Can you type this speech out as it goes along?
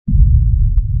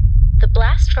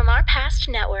Blast from Our Past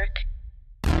Network.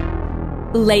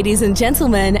 Ladies and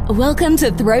gentlemen, welcome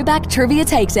to Throwback Trivia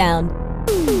Takedown.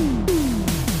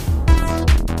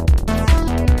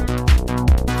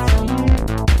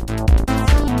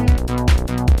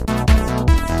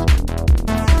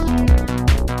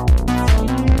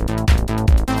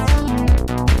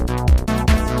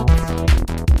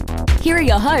 Here are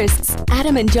your hosts,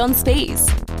 Adam and John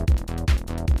Spees.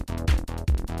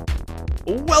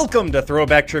 Welcome to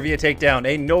Throwback Trivia Takedown,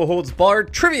 a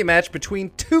no-holds-barred trivia match between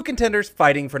two contenders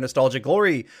fighting for nostalgic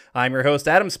glory. I'm your host,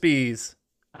 Adam Spees.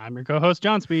 I'm your co-host,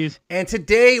 John Spees. And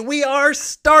today we are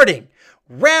starting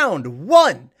round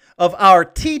one of our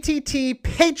TTT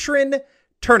Patron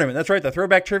Tournament. That's right, the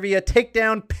Throwback Trivia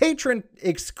Takedown Patron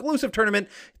exclusive tournament.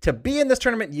 To be in this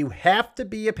tournament, you have to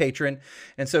be a patron.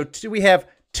 And so we have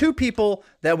two people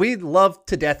that we love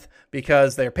to death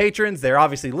because they're patrons. They're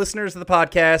obviously listeners of the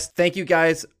podcast. Thank you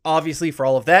guys, obviously, for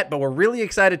all of that. But we're really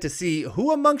excited to see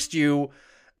who amongst you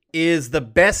is the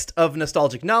best of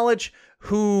nostalgic knowledge,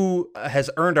 who has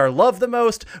earned our love the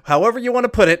most. However you want to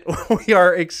put it, we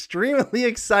are extremely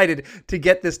excited to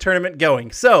get this tournament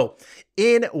going. So,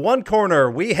 in one corner,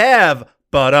 we have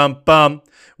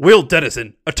Will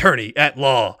Dennison, attorney at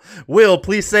law. Will,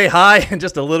 please say hi and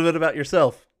just a little bit about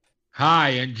yourself. Hi,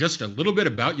 and just a little bit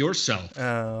about yourself.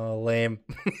 Oh, lame.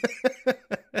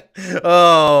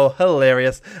 Oh,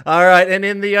 hilarious. All right, and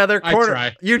in the other corner... I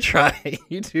try. You try.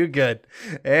 You do good.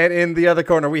 And in the other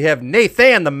corner, we have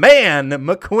Nathan, the man,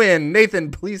 McQuinn.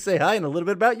 Nathan, please say hi and a little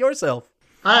bit about yourself.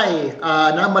 Hi,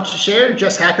 not much to share,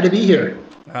 just happy to be here.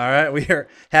 All right, we are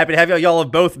happy to have y'all. Y'all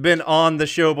have both been on the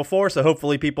show before, so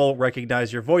hopefully people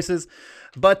recognize your voices.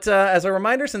 But as a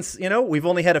reminder, since, we've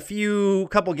only had a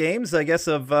couple games, I guess,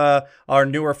 of our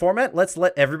newer format, let's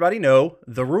let everybody know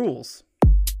the rules.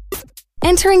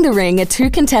 Entering the ring are two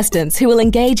contestants who will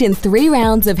engage in 3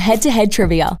 rounds of head-to-head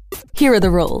trivia. Here are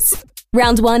the rules.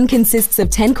 Round 1 consists of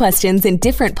 10 questions in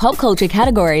different pop culture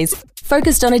categories,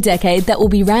 focused on a decade that will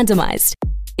be randomized.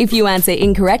 If you answer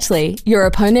incorrectly, your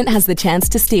opponent has the chance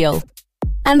to steal.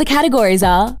 And the categories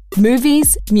are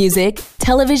movies, music,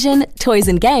 television, toys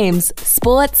and games,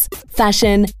 sports,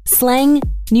 fashion, slang,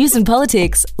 news and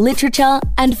politics, literature,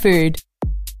 and food.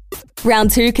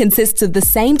 Round 2 consists of the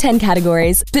same 10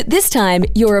 categories, but this time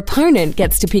your opponent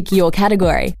gets to pick your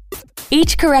category.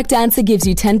 Each correct answer gives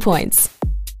you 10 points.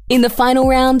 In the final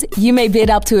round, you may bid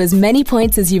up to as many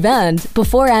points as you've earned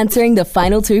before answering the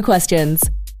final 2 questions.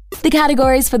 The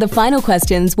categories for the final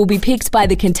questions will be picked by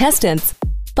the contestants,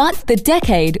 but the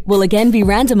decade will again be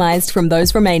randomized from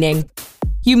those remaining.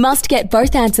 You must get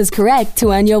both answers correct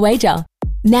to earn your wager.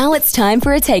 Now it's time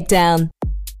for a takedown.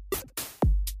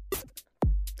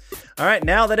 All right,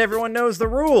 now that everyone knows the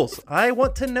rules, I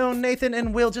want to know Nathan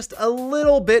and Will just a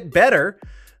little bit better.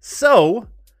 So,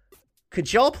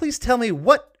 could y'all please tell me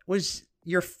what was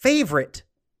your favorite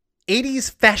 80s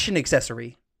fashion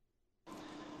accessory?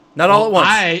 Not all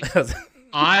at once.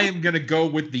 I'm going to go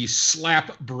with the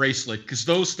slap bracelet because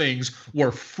those things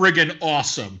were friggin'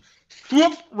 awesome.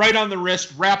 Whoop, right on the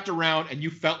wrist, wrapped around, and you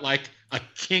felt like a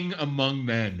king among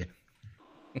men.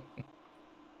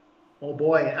 Oh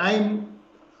boy,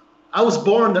 I was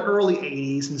born in the early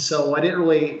 80s, and so I didn't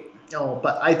really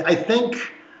but I think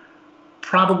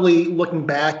probably looking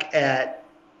back at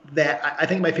that, I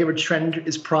think my favorite trend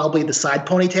is probably the side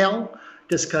ponytail,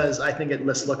 just because I think it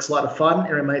looks a lot of fun.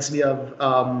 It reminds me of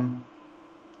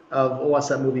what's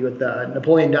that movie with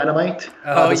Napoleon Dynamite?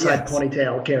 The side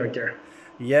ponytail character.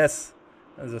 Yes,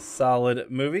 that was a solid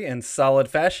movie and solid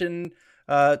fashion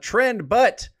trend,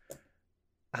 but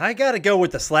I gotta go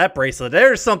with the slap bracelet.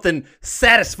 There's something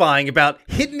satisfying about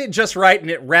hitting it just right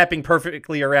and it wrapping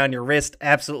perfectly around your wrist.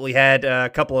 Absolutely had a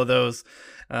couple of those.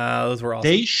 Those were awesome.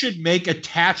 They should make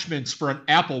attachments for an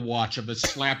Apple Watch of a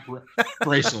slap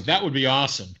bracelet. That would be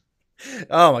awesome.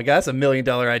 Oh my God, that's $1 million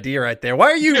idea right there.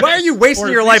 Why are you wasting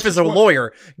your life as a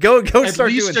lawyer? Go start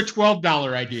doing. At least a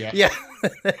 $12 idea. Yeah,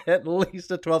 at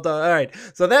least a $12. All right,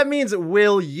 so that means,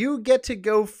 Will, you get to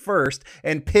go first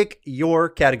and pick your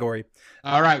category.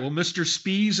 All right, well, Mr.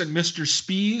 Spees and Mr.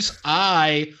 Spees,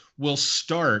 I will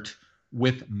start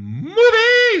with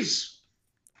movies.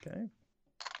 Okay.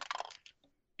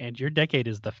 And your decade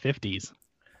is the 50s.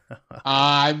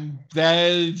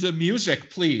 The music,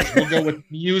 please. We'll go with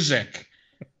music.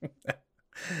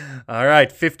 All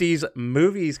right, 50s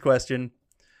movies question.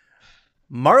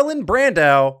 Marlon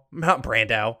Brando, not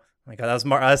Brando. Oh my God,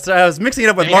 I was mixing it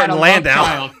up with Martin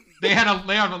Landau. They had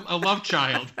a love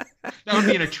child. That would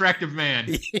be an attractive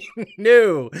man.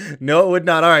 No, it would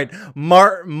not. All right,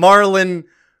 Marlon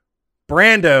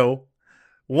Brando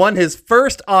won his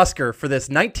first Oscar for this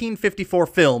 1954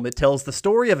 film. It tells the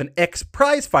story of an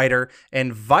ex-prize fighter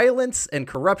and violence and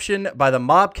corruption by the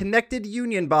mob-connected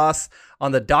union boss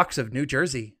on the docks of New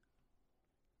Jersey.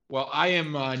 Well, I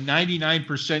am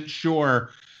 99% sure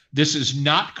this is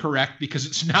not correct because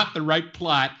it's not the right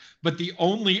plot, but the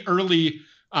only early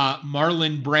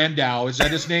Marlon Brando, is that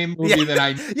his name? Movie that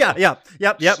I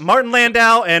Yep. Martin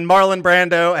Landau and Marlon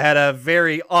Brando had a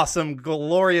very awesome,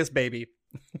 glorious baby.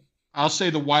 I'll say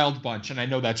The Wild Bunch, and I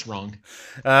know that's wrong.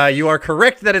 You are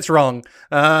correct that it's wrong.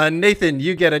 Nathan,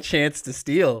 you get a chance to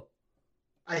steal.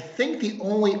 I think the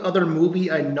only other movie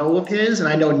I know of his, and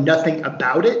I know nothing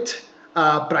about it,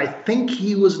 but I think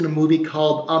he was in a movie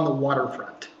called On the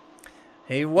Waterfront.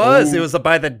 He was. Ooh. It was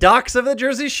by the docks of the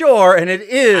Jersey Shore, and it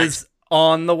is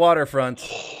On the Waterfront.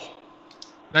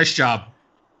 Nice job.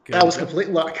 Good. That was complete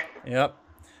luck. Yep.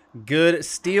 Good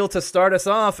steal to start us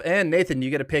off. And Nathan, you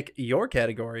get to pick your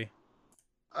category.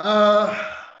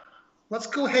 Let's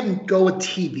go ahead and go with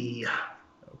TV.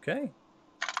 Okay.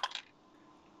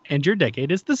 And your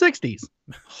decade is the 60s.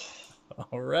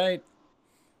 All right.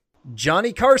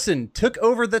 Johnny Carson took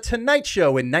over The Tonight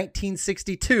Show in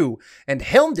 1962 and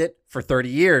helmed it for 30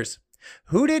 years.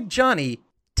 Who did Johnny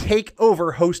take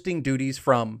over hosting duties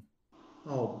from?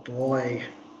 Oh, boy.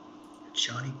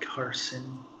 Johnny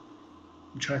Carson.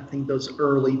 I'm trying to think of those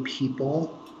early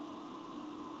people.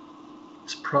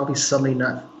 It's probably somebody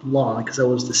not long because that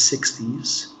was the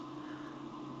 60s.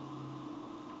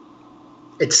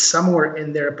 It's somewhere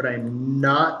in there, but I'm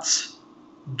not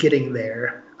getting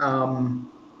there.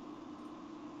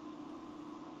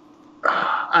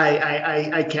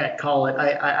 I can't call it.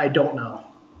 I don't know.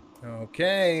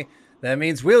 Okay. That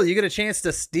means, Will, you get a chance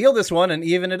to steal this one and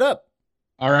even it up.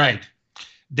 All right.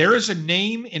 There is a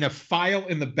name in a file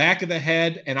in the back of the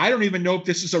head, and I don't even know if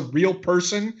this is a real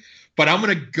person, but I'm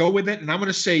going to go with it, and I'm going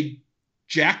to say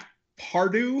Jack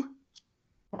Pardo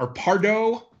or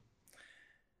Pardo.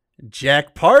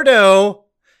 Jack Pardo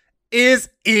is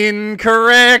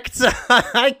incorrect.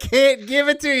 I can't give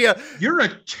it to you. You're a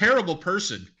terrible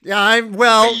person. Yeah,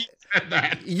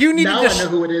 you needed now I know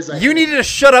who it is. You needed to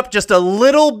shut up just a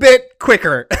little bit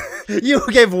quicker. You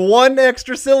gave one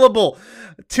extra syllable.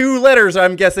 2 letters,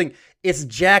 I'm guessing. It's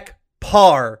Jack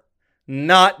Parr,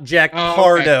 not Jack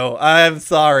Pardo. Okay. I'm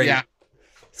sorry. Yeah.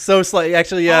 So slightly,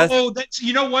 actually, yeah. Oh, that's,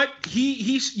 you know what? He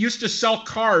used to sell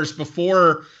cars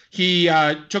before he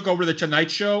took over the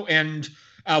Tonight Show, and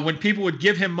when people would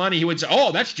give him money, he would say,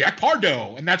 "Oh, that's Jack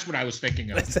Pardo," and that's what I was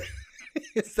thinking of.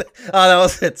 That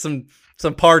was it. Some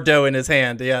Pardo in his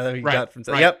hand. Yeah, that we got from.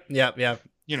 Right. Yep.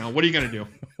 You know, what are you gonna do?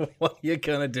 What are you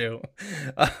gonna do?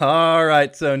 All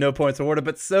right, so no points awarded,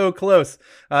 but so close.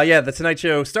 The Tonight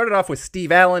Show started off with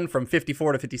Steve Allen from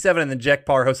 54 to 57, and then Jack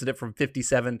Parr hosted it from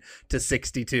 57 to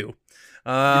 62. You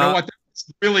know what?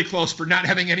 That's really close for not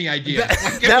having any idea.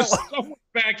 It was somewhere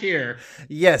back here.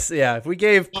 Yes, yeah. If we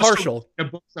gave partial, a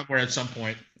book somewhere at some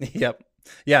point. Yep.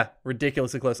 Yeah,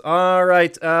 ridiculously close. All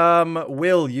right,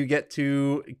 Will, you get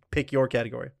to pick your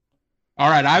category. All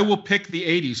right, I will pick the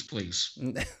 80s, please.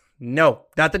 No,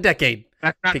 not the decade.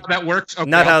 That's not how that works? Okay,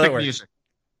 not how that works.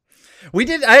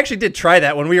 Music. I actually did try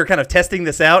that when we were kind of testing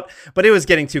this out, but it was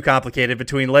getting too complicated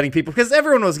between letting people, because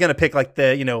everyone was going to pick like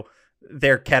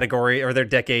their category or their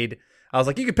decade. I was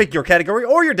like, you could pick your category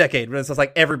or your decade. But it's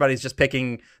like everybody's just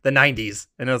picking the 90s.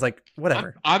 And it was like,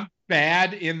 whatever. I'm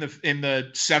bad in the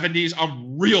 70s.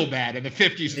 I'm real bad in the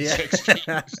 50s and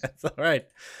 60s. That's all right.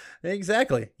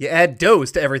 Exactly. You add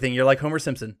doughs to everything. You're like Homer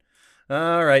Simpson.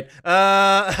 All right.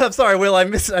 I'm sorry, Will. I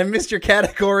missed your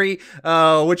category.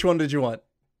 Which one did you want?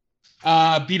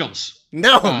 Beatles.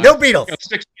 No Beatles.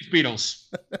 60s Beatles.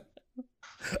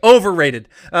 Overrated.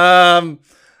 I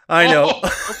know.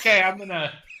 Okay,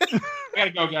 I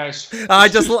gotta go, guys.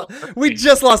 We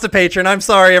just lost a patron. I'm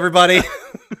sorry, everybody.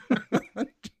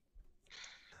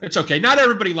 It's okay. Not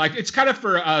everybody it's kind of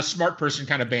for a smart person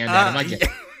kind of band. Adam. I get it.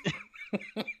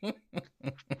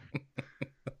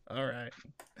 All right.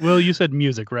 Will, you said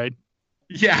music, right?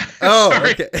 Yeah. Oh,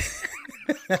 sorry. Okay.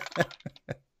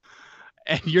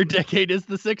 And your decade is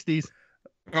the 60s.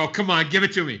 Oh, come on. Give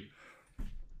it to me.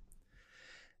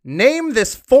 Name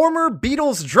this former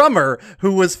Beatles drummer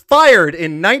who was fired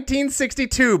in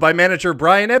 1962 by manager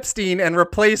Brian Epstein and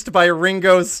replaced by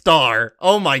Ringo Starr.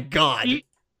 Oh my God.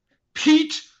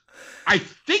 Pete, I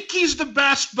think he's the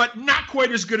best, but not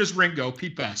quite as good as Ringo.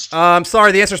 Pete Best. I'm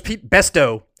sorry. The answer is Pete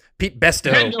Besto. Pete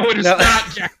Besto. No, it is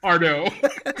not Jack Pardo.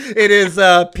 It is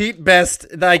Pete Best.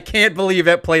 I can't believe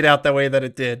it played out the way that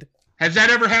it did. Has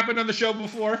that ever happened on the show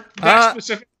before? That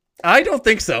specific? I don't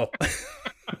think so.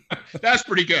 That's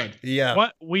pretty good. Yeah.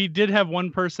 What we did have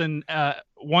one person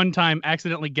one time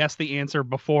accidentally guess the answer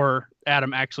before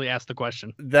Adam actually asked the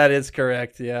question. That is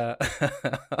correct. Yeah.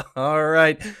 All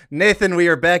right. Nathan, we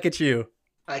are back at you.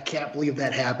 I can't believe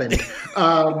that happened.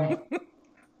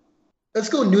 Let's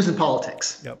go news and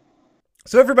politics. Yep.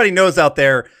 So everybody knows out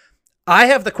there, I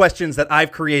have the questions that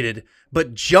I've created,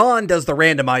 but John does the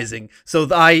randomizing. So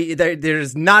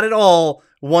there's not at all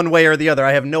one way or the other.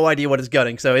 I have no idea what is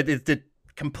gutting. So it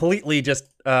completely just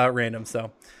random.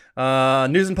 So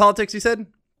news and politics, you said?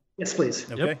 Yes, please.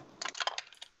 Okay. Yep.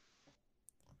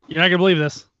 You're not going to believe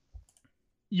this.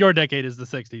 Your decade is the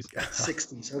 60s.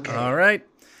 60s. Okay. All right.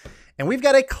 And we've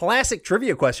got a classic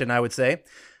trivia question, I would say.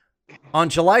 On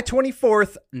July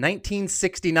 24th,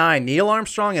 1969, Neil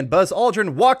Armstrong and Buzz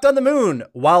Aldrin walked on the moon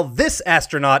while this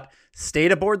astronaut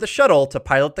stayed aboard the shuttle to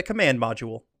pilot the command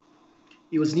module.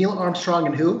 It was Neil Armstrong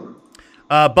and who?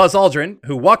 Buzz Aldrin,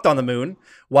 who walked on the moon,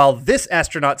 while this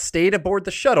astronaut stayed aboard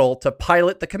the shuttle to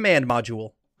pilot the command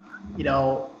module. You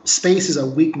know, space is a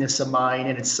weakness of mine,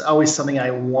 and it's always something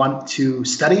I want to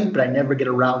study, but I never get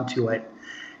around to it.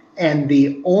 And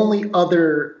the only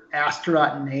other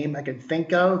astronaut name I can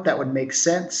think of that would make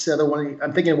sense,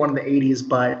 I'm thinking of one of the 80s,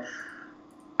 but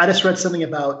I just read something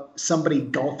about somebody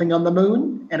golfing on the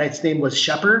moon, and its name was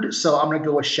Shepard, so I'm going to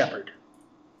go with Shepard.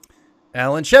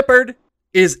 Alan Shepard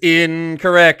is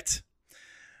incorrect.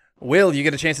 Will, you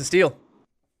get a chance to steal.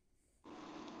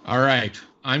 All right.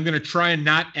 I'm going to try and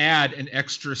not add an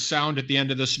extra sound at the end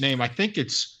of this name. I think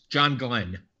it's John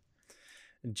Glenn.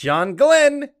 John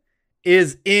Glenn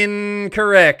is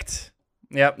incorrect.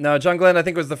 Yep. No, John Glenn, I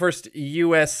think, was the first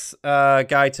U.S.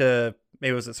 Guy to,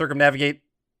 maybe was it circumnavigate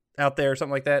out there or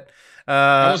something like that.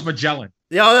 That was Magellan.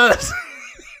 Yeah, no,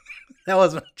 that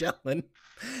was Magellan.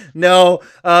 No,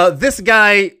 this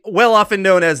guy, well often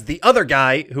known as the other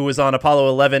guy who was on Apollo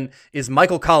 11, is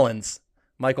Michael Collins.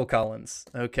 Michael Collins.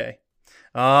 Okay.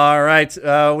 All right.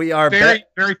 We are very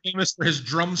famous for his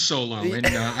drum solo, and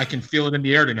I Can Feel It in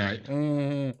the Air Tonight.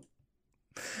 Mm.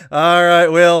 All right,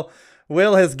 Will.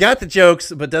 Will has got the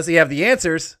jokes, but does he have the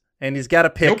answers? And he's got to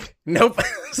pick. Nope.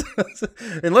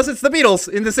 Unless it's the Beatles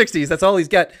in the 60s. That's all he's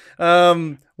got.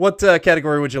 What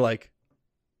category would you like?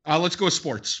 Let's go with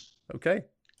sports. Okay.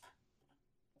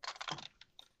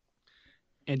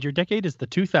 And your decade is the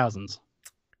 2000s.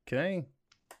 Okay.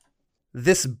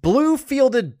 This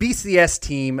blue-fielded BCS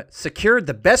team secured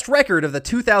the best record of the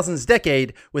 2000s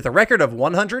decade with a record of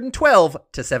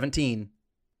 112-17.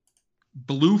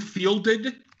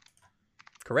 Blue-fielded?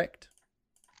 Correct.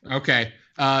 Okay.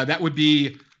 That would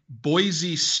be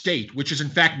Boise State, which is in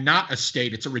fact not a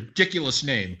state. It's a ridiculous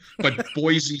name, but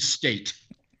Boise State.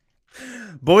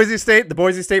 Boise State, the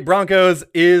Boise State Broncos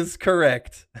is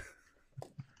correct.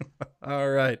 All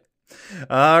right.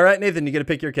 All right, Nathan, you get to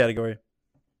pick your category.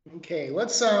 Okay,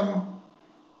 let's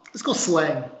go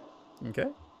slang. Okay.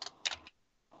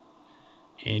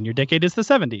 And your decade is the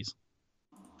 70s.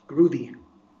 Groovy.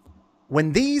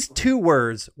 When these two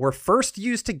words were first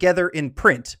used together in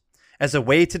print as a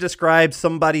way to describe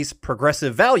somebody's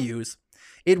progressive values,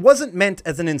 it wasn't meant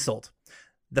as an insult.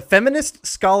 The feminist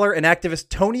scholar and activist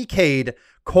Toni Cade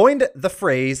coined the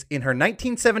phrase in her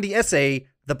 1970 essay,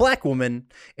 The Black Woman,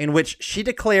 in which she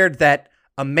declared that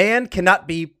a man cannot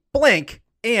be blank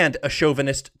and a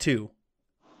chauvinist too.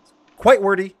 Quite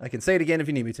wordy. I can say it again if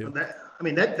you need me to.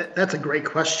 That's a great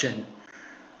question.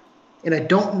 And I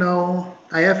don't know,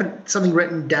 I haven't something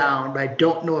written down, but I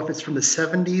don't know if it's from the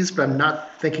 70s, but I'm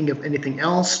not thinking of anything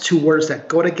else. Two words that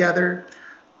go together.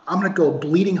 I'm going to go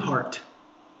bleeding heart.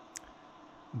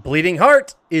 Bleeding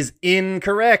heart is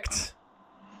incorrect.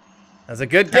 That's a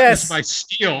good guess. That was my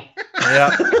steal.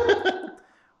 Yeah.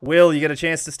 Will, you get a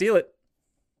chance to steal it?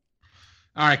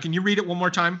 All right. Can you read it one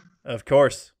more time? Of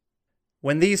course.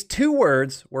 When these two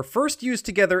words were first used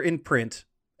together in print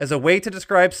as a way to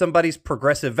describe somebody's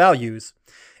progressive values,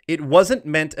 it wasn't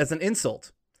meant as an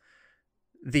insult.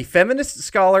 The feminist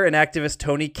scholar and activist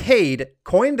Toni Cade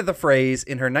coined the phrase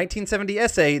in her 1970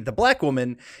 essay, The Black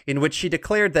Woman, in which she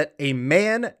declared that a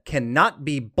man cannot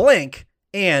be blank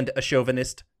and a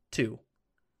chauvinist too.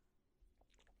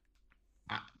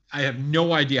 I have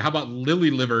no idea. How about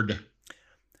lily-livered?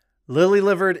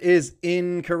 Lily-livered is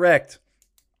incorrect.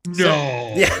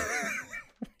 No. Yeah.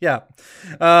 Yeah.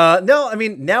 No, I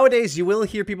mean, nowadays you will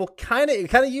hear people kind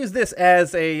of use this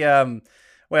as a, as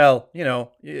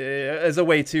a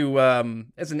way to,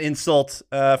 as an insult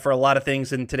for a lot of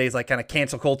things in today's like kind of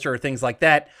cancel culture or things like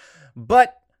that.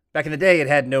 But back in the day, it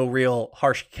had no real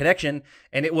harsh connection,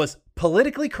 and it was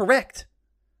politically correct.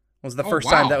 It was the first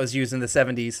time that was used in the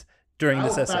 70s during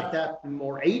this essay. I thought that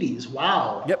more 80s.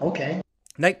 Wow. Yep. Okay.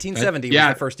 1970 was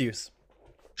the first use.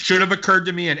 Should have occurred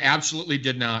to me and absolutely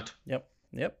did not.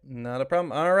 Yep, not a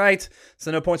problem. All right,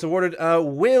 so no points awarded.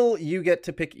 Will, you get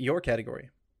to pick your category.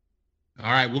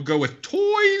 All right, we'll go with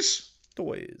toys.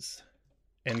 Toys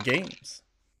and games.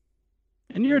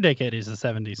 And your decade is the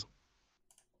 70s.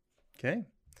 Okay.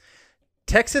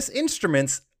 Texas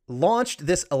Instruments launched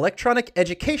this electronic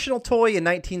educational toy in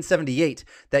 1978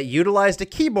 that utilized a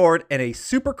keyboard and a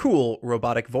super cool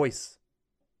robotic voice.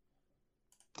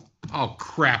 Oh,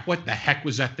 crap. What the heck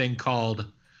was that thing called?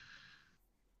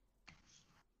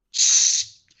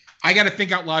 I got to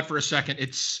think out loud for a second.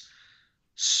 It's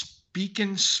Speak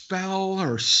and Spell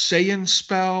or Say and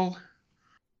Spell.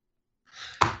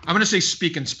 I'm going to say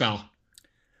Speak and Spell.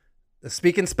 The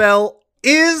Speak and Spell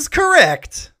is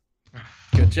correct.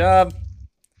 Good job.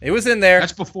 It was in there.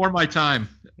 That's before my time.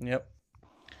 Yep.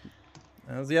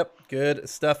 Good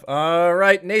stuff. All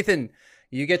right, Nathan,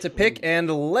 you get to pick. And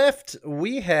left,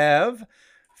 we have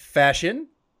fashion,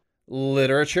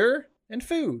 literature, and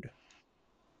food.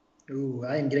 Ooh,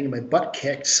 I am getting my butt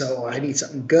kicked, so I need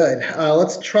something good.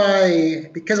 Let's try,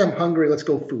 because I'm hungry, let's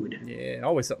go food. Yeah,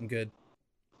 always something good.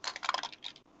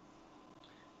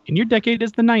 And your decade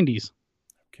is the 90s.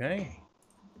 Okay.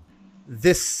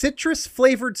 This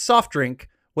citrus-flavored soft drink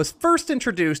was first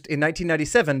introduced in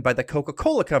 1997 by the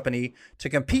Coca-Cola Company to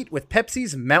compete with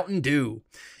Pepsi's Mountain Dew.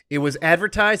 It was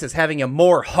advertised as having a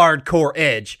more hardcore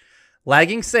edge.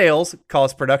 Lagging sales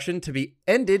caused production to be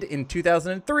ended in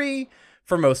 2003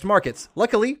 for most markets.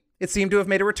 Luckily, it seemed to have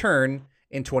made a return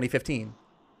in 2015.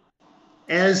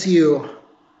 As you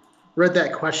read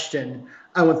that question,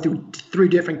 I went through 3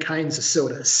 different kinds of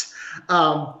sodas.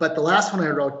 But the last one I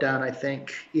wrote down, I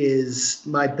think, is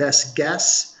my best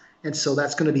guess. And so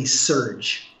that's going to be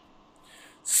Surge.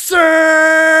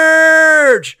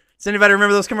 Surge! Does anybody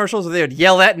remember those commercials where they would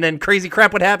yell that and then crazy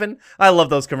crap would happen? I love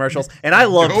those commercials. And I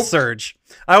loved Surge.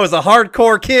 I was a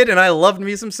hardcore kid and I loved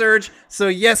me some Surge. So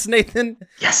yes, Nathan.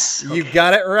 Yes. You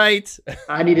got it right.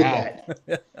 I needed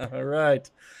that. All right.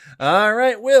 All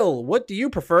right, Will, what do you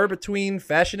prefer between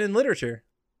fashion and literature?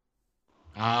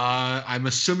 I'm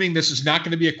assuming this is not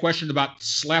going to be a question about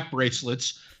slap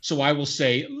bracelets, so I will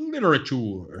say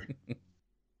literature.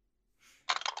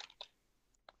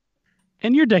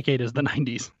 And your decade is the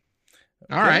 90s.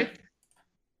 All right.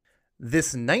 This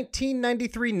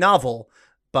 1993 novel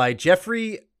by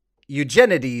Jeffrey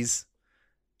Eugenides,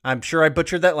 I'm sure I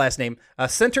butchered that last name,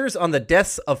 centers on the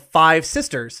deaths of 5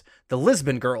 sisters, the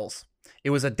Lisbon Girls. It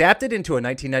was adapted into a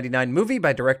 1999 movie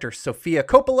by director Sofia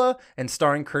Coppola and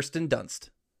starring Kirsten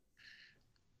Dunst.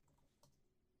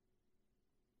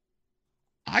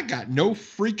 I got no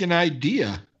freaking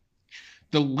idea.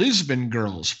 The Lisbon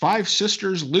Girls. 5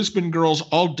 sisters, Lisbon Girls,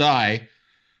 all die.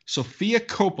 Sofia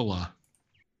Coppola.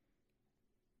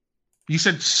 You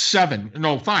said 7.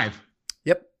 No, 5.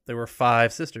 Yep, there were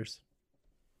 5 sisters.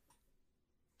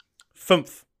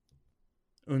 5.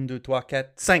 1, 2, 3, 4, 5.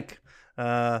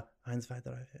 1, 2, 3, 4, 1, 2,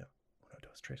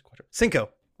 3, 4. 5.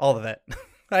 All of that.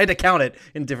 I had to count it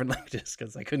in different languages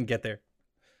because I couldn't get there.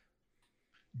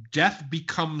 Death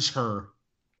Becomes Her.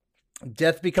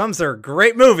 Death Becomes Her.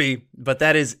 Great movie, but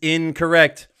that is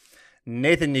incorrect.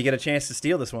 Nathan, you get a chance to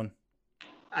steal this one.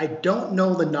 I don't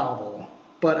know the novel,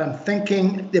 but I'm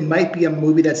thinking it might be a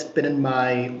movie that's been in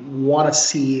my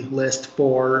want-to-see list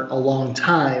for a long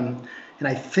time, and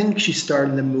I think she starred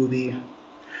in the movie.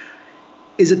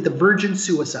 Is it The Virgin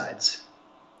Suicides?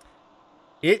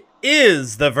 It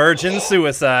is The Virgin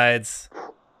Suicides.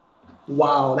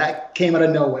 Wow, that came out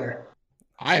of nowhere.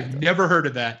 I have never heard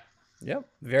of that. Yep,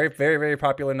 very, very, very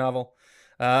popular novel.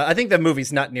 I think the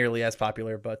movie's not nearly as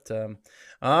popular, but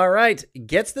all right.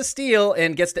 Gets the steal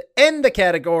and gets to end the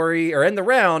category or end the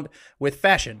round with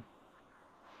fashion.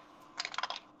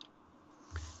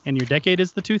 And your decade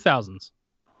is the 2000s.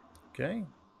 Okay.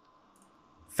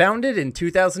 Founded in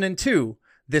 2002,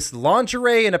 this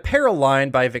lingerie and apparel line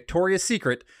by Victoria's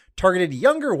Secret targeted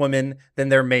younger women than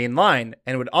their main line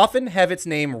and would often have its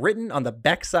name written on the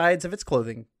backsides of its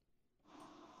clothing.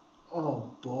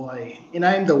 Oh, boy. And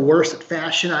I am the worst at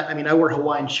fashion. I mean, I wear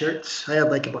Hawaiian shirts. I have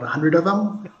like about 100 of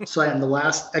them. So I am the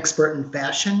last expert in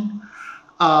fashion.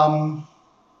 I'm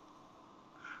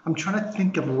trying to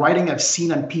think of writing I've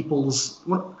seen on people's...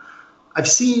 I've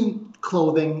seen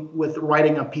clothing with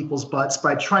writing on people's butts,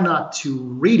 but I try not to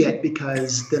read it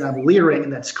because then I'm leering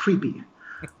and that's creepy.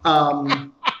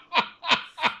 And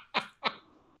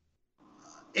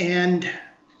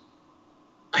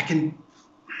I can...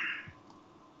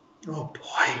 Oh,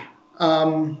 boy.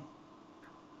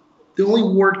 The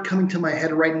only word coming to my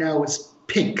head right now is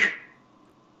pink.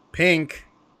 Pink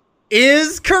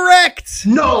is correct.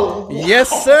 No. Yes,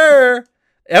 sir.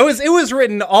 It was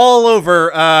written all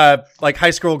over like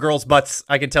high school girls' butts,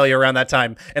 I can tell you, around that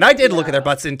time. And I did look at their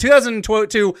butts. In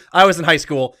 2002, I was in high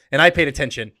school, and I paid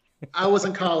attention. I was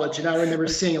in college, and I remember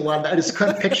seeing a lot of that. I just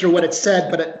couldn't picture what it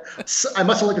said, but I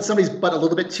must have looked at somebody's butt a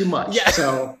little bit too much. Yeah.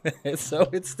 So so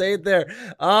it stayed there.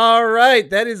 All right.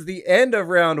 That is the end of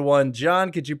round one.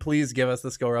 John, could you please give us the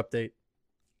score update?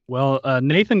 Well,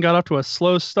 Nathan got off to a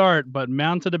slow start, but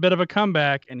mounted a bit of a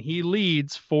comeback, and he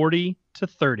leads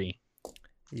 40-30.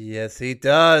 Yes, he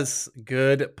does.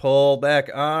 Good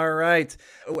pullback. All right.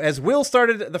 As Will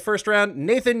started the first round,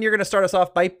 Nathan, you're going to start us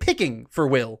off by picking for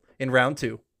Will in round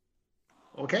two.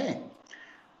 okay,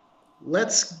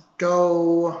 let's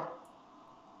go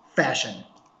fashion.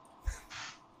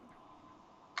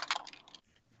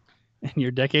 And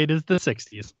your decade is the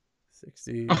 60s.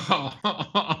 60.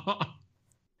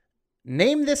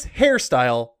 Name this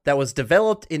hairstyle that was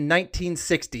developed in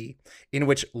 1960, in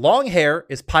which long hair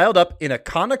is piled up in a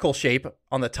conical shape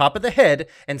on the top of the head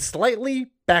and slightly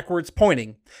backwards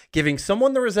pointing, giving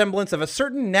someone the resemblance of a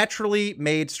certain naturally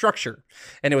made structure.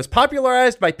 And it was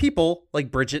popularized by people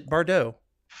like Brigitte Bardot.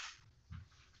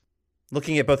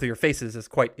 Looking at both of your faces is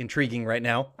quite intriguing right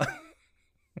now.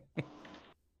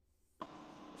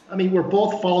 I mean, we're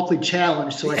both follically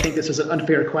challenged, so I think this is an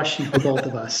unfair question for both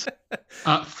of us.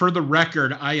 For the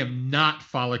record, I am not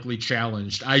follically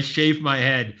challenged. I shave my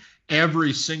head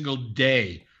every single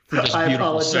day for this I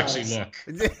beautiful, apologize. sexy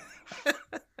look.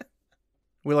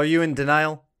 Will, are you in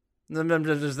denial?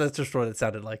 That's just what it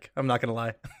sounded like. I'm not going to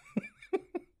lie.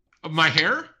 My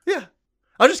hair? Yeah.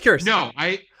 I was just curious. No,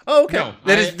 Oh, okay. No,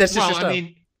 That's just your well, style. I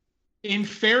mean, in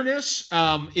fairness,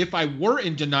 if I were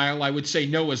in denial, I would say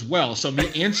no as well. So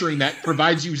me answering that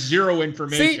provides you zero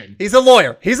information. See, he's a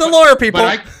lawyer. He's a lawyer, people.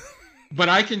 But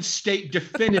I can state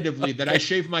definitively that I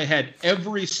shave my head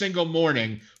every single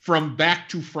morning from back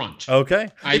to front. Okay.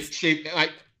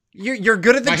 You're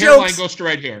good at the my jokes. hairline goes to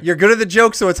right here. You're good at the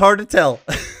jokes, so it's hard to tell.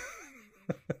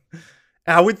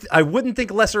 I wouldn't think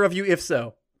lesser of you if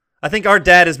so. I think our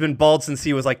dad has been bald since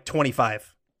he was like 25.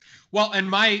 Well, and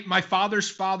my father's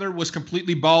father was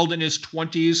completely bald in his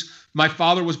 20s. My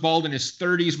father was bald in his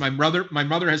 30s. My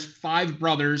mother has 5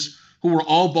 brothers who were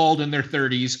all bald in their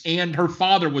 30s, and her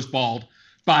father was bald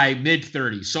by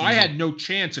mid-30s. So I had no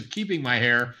chance of keeping my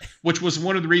hair, which was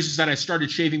one of the reasons that I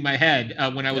started shaving my head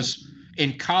when I was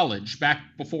in college, back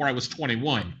before I was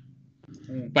 21.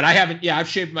 But I've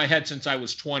shaved my head since I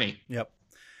was 20. Yep.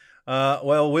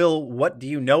 Well, Will, what do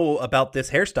you know about this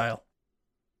hairstyle?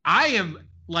 I am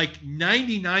like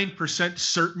 99%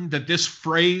 certain that this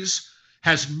phrase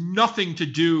has nothing to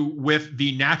do with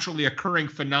the naturally occurring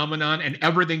phenomenon and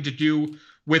everything to do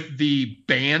with the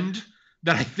band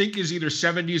that I think is either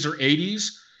 70s or 80s.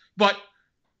 But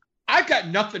I've got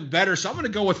nothing better, so I'm going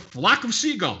to go with Flock of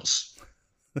Seagulls.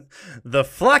 The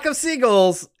Flock of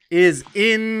Seagulls is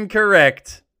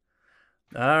incorrect.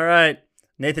 All right.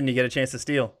 Nathan, you get a chance to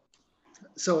steal.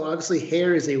 So obviously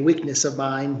hair is a weakness of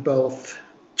mine, both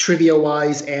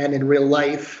trivia-wise and in real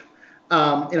life.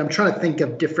 And I'm trying to think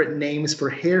of different names for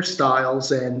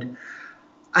hairstyles, and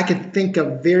I can think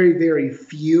of very, very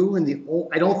few.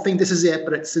 I don't think this is it,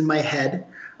 but it's in my head.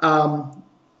 I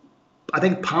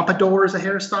think pompadour is a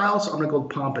hairstyle, so I'm going to go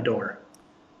with pompadour.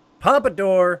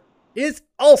 Pompadour is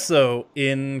also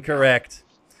incorrect.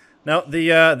 Now,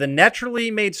 the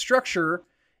naturally made structure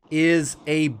is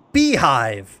a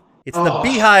beehive. It's the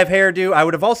beehive hairdo. I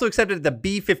would have also accepted the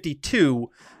B-52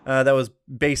 that was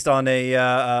based on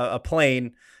a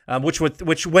plane,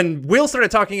 which when Will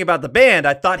started talking about the band,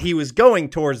 I thought he was going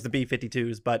towards the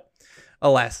B-52s, but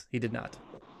alas, he did not.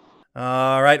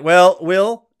 All right, well,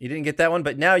 Will, you didn't get that one,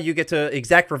 but now you get to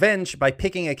exact revenge by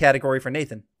picking a category for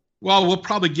Nathan. Well, we'll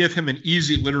probably give him an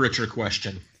easy literature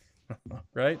question.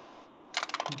 Right?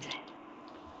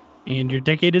 And your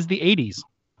decade is the 80s.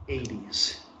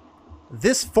 80s.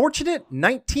 This fortunate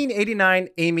 1989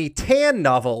 Amy Tan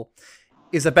novel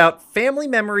is about family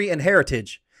memory and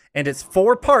heritage, and its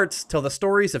 4 parts tell the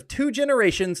stories of 2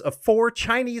 generations of 4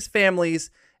 Chinese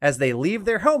families as they leave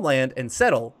their homeland and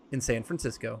settle in San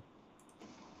Francisco.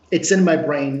 It's in my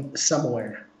brain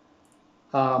somewhere.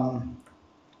 In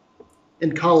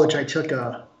college, I took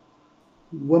a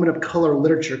women of color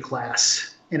literature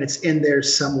class, and it's in there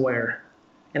somewhere.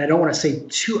 And I don't want to say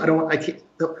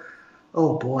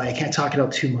oh boy, I can't talk it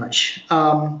out too much.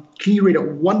 Can you read it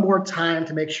one more time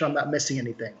to make sure I'm not missing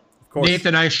anything? Of course.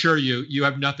 Nathan, I assure you, you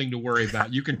have nothing to worry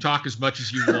about. You can talk as much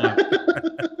as you want.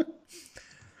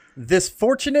 This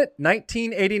fortunate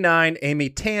 1989 Amy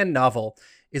Tan novel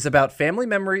is about family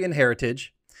memory and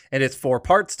heritage, and its 4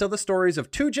 parts tell the stories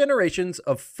of 2 generations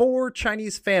of 4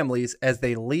 Chinese families as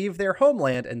they leave their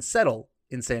homeland and settle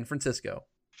in San Francisco.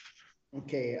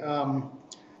 Okay.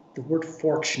 The word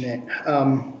fortunate.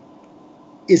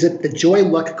 Is it the Joy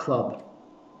Luck Club?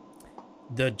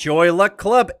 The Joy Luck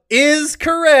Club is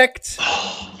correct.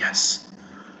 Oh, yes.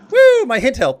 Woo! My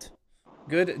hint helped.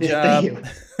 Good job. Thank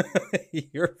you.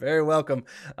 You're very welcome.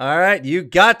 All right, you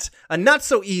got a not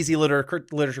so easy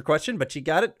literature question, but you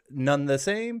got it. None the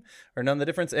same or none the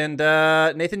difference. And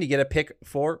Nathan, you get a pick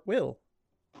for Will.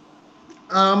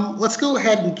 Let's go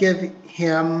ahead and give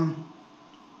him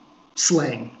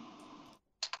slang.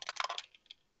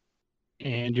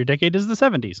 And your decade is the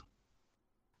 70s.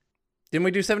 Didn't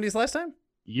we do 70s last time?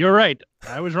 You're right.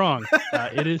 I was wrong.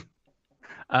 It is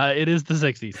the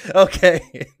 60s.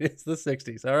 Okay, it's the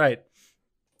 60s. All right.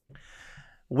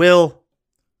 Will,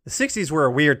 the 60s were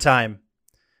a weird time.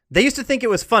 They used to think it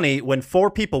was funny when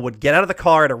 4 people would get out of the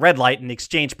car at a red light and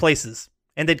exchange places.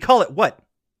 And they'd call it what?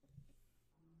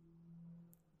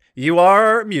 You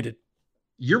are muted.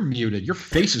 You're muted. Your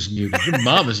face is muted. Your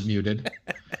mom is muted.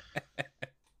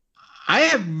 I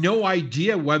have no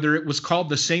idea whether it was called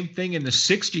the same thing in the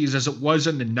 60s as it was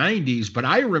in the 90s, but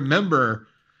I remember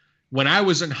when I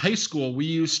was in high school, we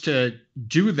used to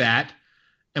do that,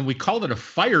 and we called it a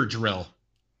fire drill.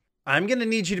 I'm going to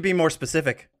need you to be more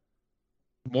specific.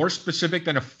 More specific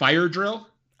than a fire drill?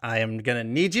 I am going to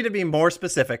need you to be more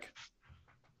specific.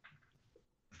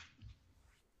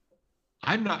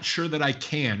 I'm not sure that I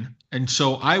can, and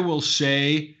so I will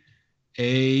say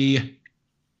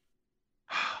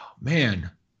man,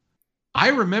 I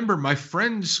remember my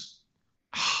friends,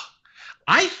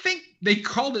 I think they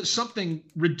called it something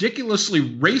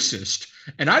ridiculously racist.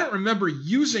 And I don't remember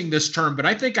using this term, but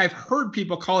I think I've heard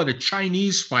people call it a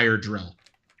Chinese fire drill.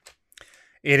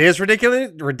 It is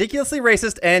ridiculously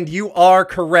racist, and you are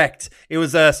correct. It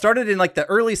was started in like the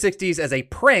early 60s as a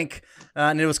prank,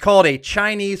 and it was called a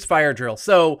Chinese fire drill.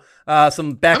 So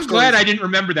some backstory. I'm glad I didn't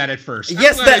remember that at first.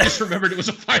 Yes, I just remembered it was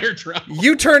a fire drill.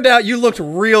 You looked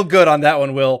real good on that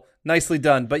one, Will. Nicely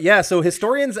done. But yeah, so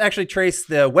historians actually trace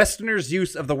the Westerners'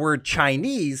 use of the word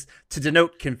Chinese to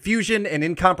denote confusion and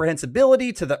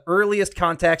incomprehensibility to the earliest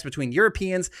contacts between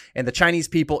Europeans and the Chinese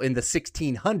people in the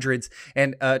 1600s,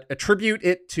 and attribute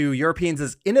it to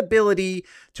Europeans' inability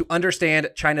to understand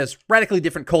China's radically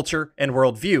different culture and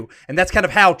worldview. And that's kind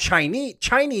of how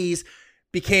Chinese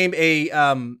became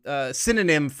a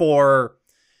synonym for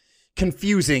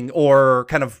confusing or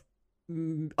kind of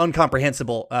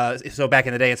uncomprehensible. So back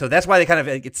in the day. And so that's why they kind of,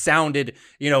 it sounded,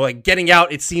 like getting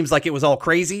out, it seems like it was all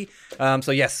crazy.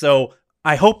 So yes. So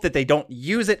I hope that they don't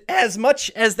use it as much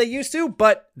as they used to,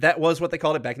 but that was what they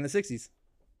called it back in the 60s.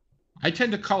 I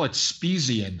tend to call it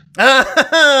Spezian.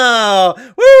 Oh,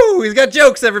 woo! He's got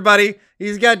jokes, everybody.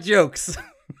 He's got jokes.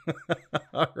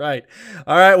 All right.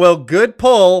 Well, good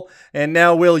pull. And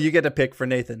now, Will, you get a pick for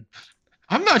Nathan.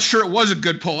 I'm not sure it was a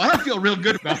good pull. I don't feel real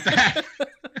good about that.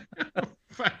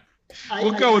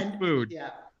 We'll go with food. Yeah.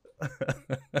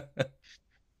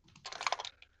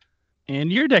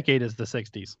 And your decade is the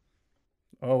 60s.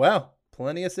 Oh, wow.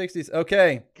 Plenty of 60s.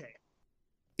 Okay.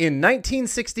 In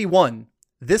 1961,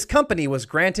 this company was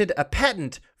granted a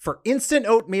patent for instant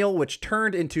oatmeal, which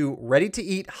turned into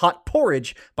ready-to-eat hot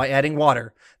porridge by adding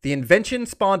water. The invention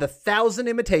spawned 1,000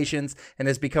 imitations and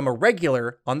has become a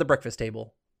regular on the breakfast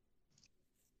table.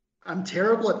 I'm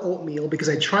terrible at oatmeal because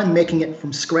I try making it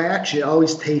from scratch. It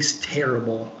always tastes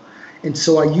terrible. And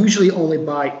so I usually only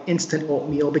buy instant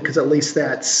oatmeal because at least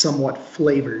that's somewhat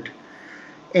flavored.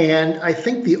 And I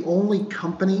think the only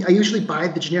company, I usually buy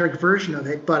the generic version of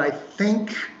it, but I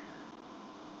think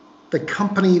the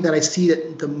company that I see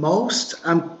it the most,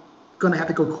 I'm going to have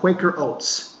to go Quaker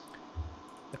Oats.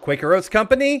 The Quaker Oats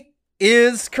Company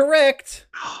is correct.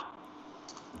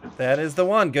 That is the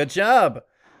one. Good job.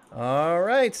 All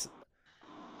right.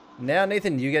 Now,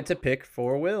 Nathan, you get to pick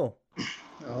for Will.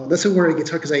 Oh, that's where it gets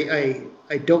hard because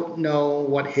I don't know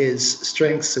what his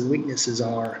strengths and weaknesses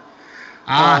are.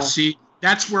 See,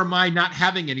 that's where my not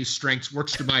having any strengths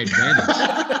works to my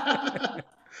advantage.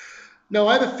 No,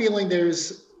 I have a feeling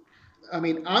I'm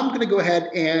going to go ahead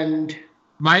and...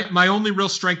 My only real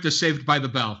strength is Saved by the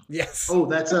Bell. Yes. Oh,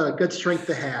 that's a good strength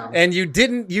to have. And you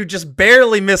just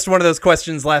barely missed one of those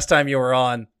questions last time you were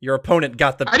on. Your opponent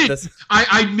got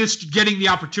I missed getting the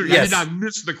opportunity. Yes. I did not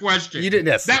miss the question. You didn't,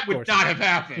 yes. That would not have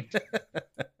happened.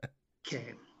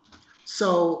 Okay.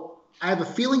 So I have a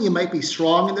feeling you might be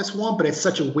strong in this one, but it's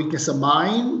such a weakness of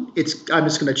mine. I'm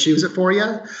just going to choose it for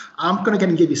you. I'm going to go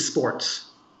and give you sports.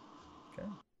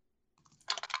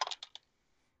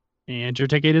 And your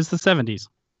decade is the 70s.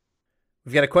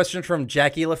 We've got a question from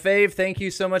Jackie LaFave. Thank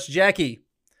you so much, Jackie.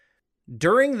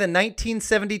 During the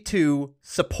 1972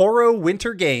 Sapporo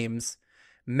Winter Games,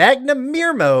 Magna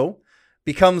Mirmo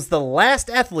becomes the last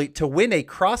athlete to win a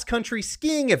cross-country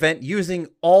skiing event using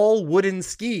all wooden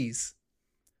skis?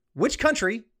 Which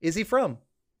country is he from?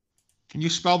 Can you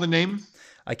spell the name?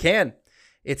 I can.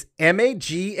 It's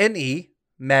Magne,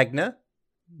 Magna,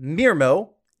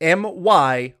 Mirmo,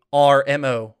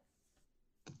 Myrmo.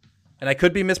 And I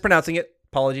could be mispronouncing it.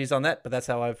 Apologies on that, but that's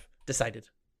how I've decided.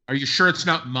 Are you sure it's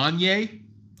not Monnier?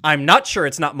 I'm not sure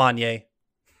it's not Magne.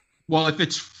 Well, if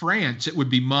it's France, it would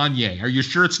be Monnier. Are you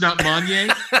sure it's not Monnier?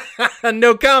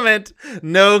 No comment.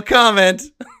 No comment.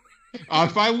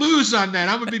 If I lose on that,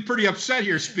 I'm going to be pretty upset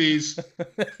here, Spees.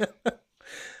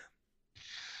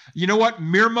 You know what?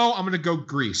 Mirmo, I'm going to go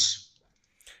Greece.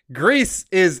 Greece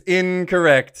is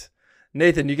incorrect.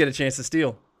 Nathan, you get a chance to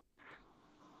steal.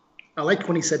 I liked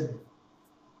when he said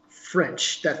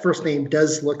French. That first name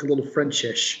does look a little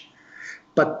Frenchish.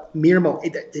 But Mirmo,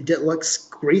 it looks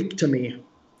Greek to me.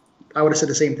 I would have said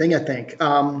the same thing, I think.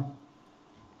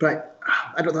 But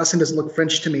I don't. Last name doesn't look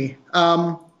French to me.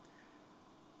 I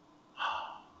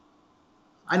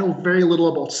know very little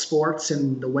about sports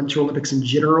and the Winter Olympics in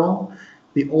general.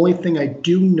 The only thing I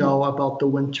do know about the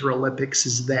Winter Olympics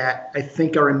is that I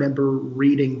think I remember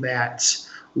reading that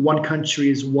one country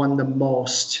has won the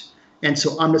most. And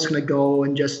so I'm just going to go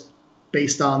and just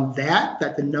based on that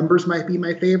the numbers might be in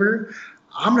my favor,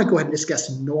 I'm going to go ahead and just guess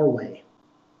Norway.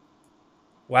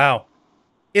 Wow.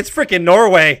 It's freaking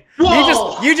Norway.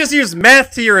 Whoa! You just used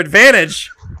math to your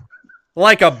advantage.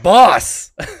 Like a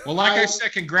boss. Well, like I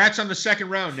said, congrats on the second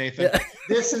round, Nathan.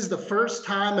 This is the first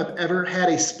time I've ever had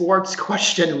a sports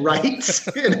question right.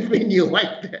 And I mean, you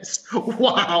like this.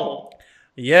 Wow.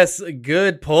 Yes,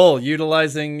 good pull.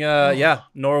 Utilizing,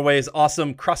 Norway's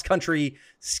awesome cross-country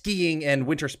skiing and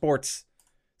winter sports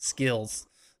skills.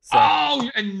 So,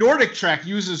 and Nordic Track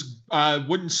uses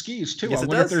wooden skis, too. Yes, I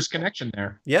wonder if there's connection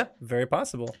there. Yeah, very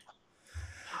possible.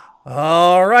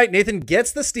 All right, Nathan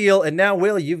gets the steal, and now,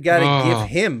 Will, you've got to give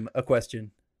him a question.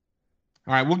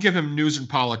 All right, we'll give him news and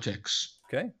politics.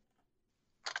 Okay.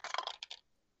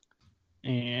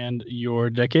 And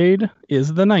your decade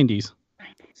is the 90s.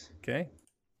 Okay.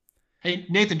 Hey,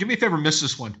 Nathan, do me a favor, miss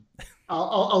this one.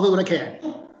 I'll do what I can.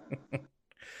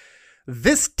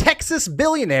 This Texas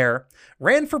billionaire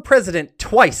ran for president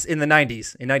twice in the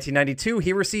 90s. In 1992,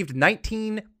 he received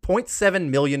 19.7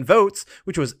 million votes,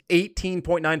 which was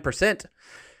 18.9%.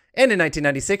 And in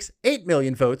 1996, 8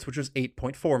 million votes, which was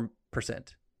 8.4%.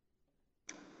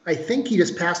 I think he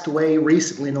just passed away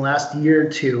recently in the last year or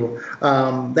two.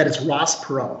 That is Ross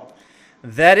Perot.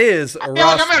 That is I feel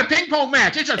Ross. like I'm at a ping pong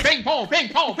match. It's a ping pong.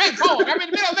 I'm in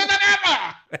the middle of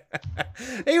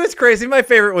the He was crazy. My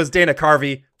favorite was Dana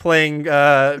Carvey playing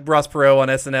Ross Perot on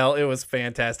SNL. It was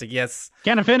fantastic. Yes.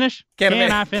 Can I finish? Can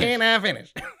I finish? Can I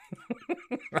finish?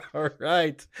 All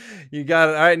right. You got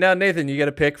it. All right. Now, Nathan, you got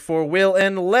to pick for Will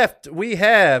and left. We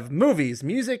have movies,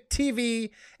 music, TV,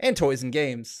 and toys and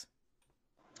games.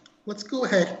 Let's go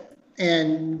ahead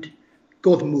and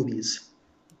go with movies.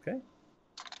 Okay.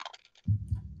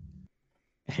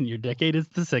 And your decade is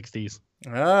the 60s.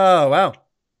 Oh, wow.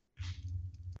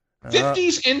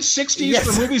 50s and 60s yes.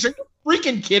 for movies? Are you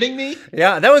freaking kidding me?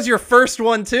 Yeah, that was your first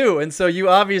one, too. And so you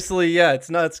obviously,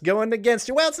 it's going against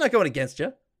you. Well, it's not going against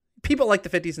you. People like the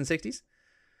 50s and 60s.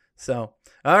 So,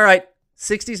 all right.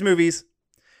 60s movies.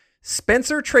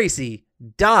 Spencer Tracy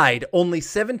died only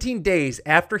 17 days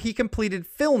after he completed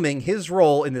filming his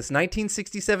role in this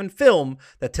 1967 film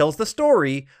that tells the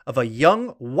story of a young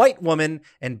white woman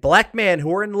and black man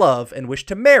who are in love and wish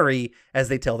to marry as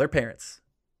they tell their parents.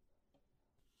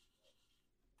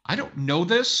 I don't know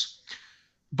this,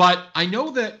 but I know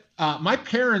that my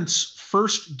parents'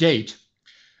 first date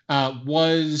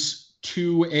was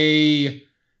to a...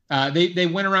 They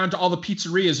went around to all the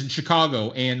pizzerias in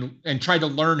Chicago and tried to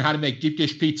learn how to make deep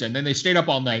dish pizza. And then they stayed up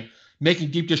all night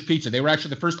making deep dish pizza. They were actually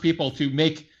the first people to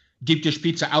make deep dish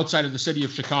pizza outside of the city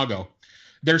of Chicago.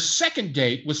 Their second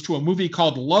date was to a movie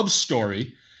called Love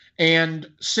Story. And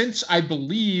since I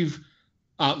believe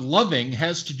loving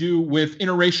has to do with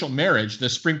interracial marriage, the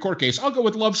Supreme Court case, I'll go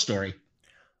with Love Story.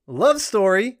 Love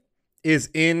Story is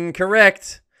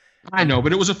incorrect. I know,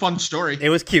 but it was a fun story. It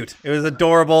was cute. It was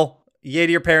adorable. Yay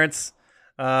to your parents.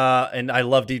 And I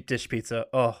love deep dish pizza.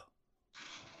 Oh,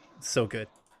 so good.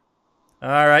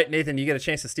 All right, Nathan, you get a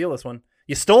chance to steal this one.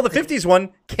 You stole the 50s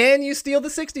one. Can you steal the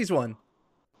 60s one?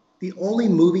 The only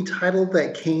movie title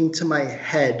that came to my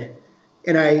head,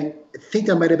 and I think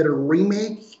there might have been a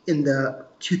remake in the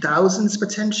 2000s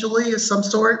potentially of some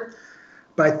sort,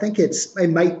 but I think it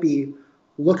might be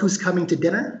Look Who's Coming to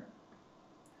Dinner.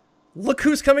 Look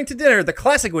Who's Coming to Dinner, the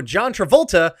classic with John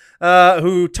Travolta,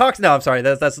 who talks. No, I'm sorry.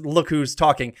 That's Look Who's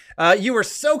Talking. You were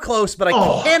so close, but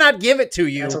I cannot give it to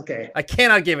you. That's okay. I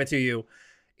cannot give it to you.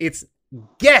 It's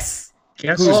Guess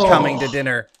Who's Coming to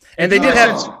Dinner. And they did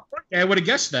have. I would have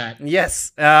guessed that.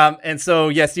 Yes. And so,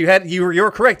 yes, you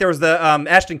were correct. There was the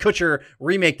Ashton Kutcher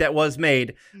remake that was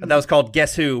made. That was called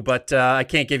Guess Who, but I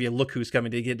can't give you Look Who's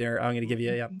Coming to Dinner. I'm going to give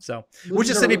you, so. Which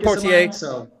is Sidney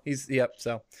Poitier. He's,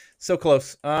 so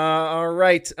close. All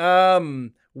right.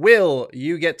 Will,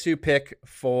 you get to pick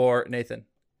for Nathan.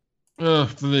 For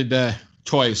the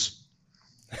toys.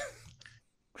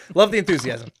 Love the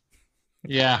enthusiasm.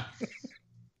 Yeah.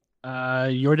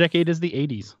 Your decade is the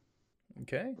 80s.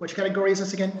 Okay. Which category is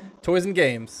this again? Toys and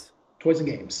games. Toys and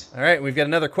games. All right. We've got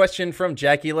another question from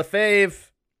Jackie LaFave.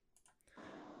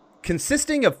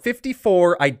 Consisting of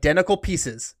 54 identical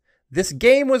pieces, this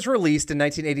game was released in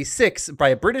 1986 by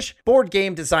a British board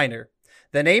game designer.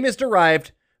 The name is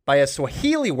derived by a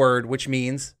Swahili word which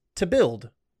means to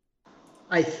build.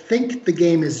 I think the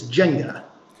game is Jenga.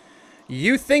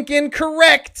 You think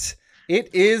incorrect.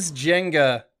 It is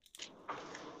Jenga.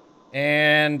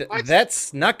 And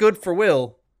that's not good for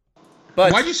Will.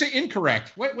 But why'd you say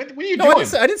incorrect? What are you doing?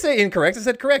 I didn't say incorrect. I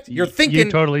said correct. You're thinking.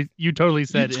 You totally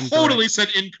said incorrect. Totally said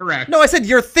incorrect. No, I said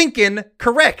you're thinking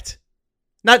correct.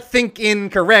 Not think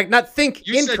incorrect. Not think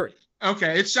incorrect.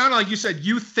 Okay, it sounded like you said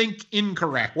you think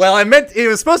incorrect. Well, I meant it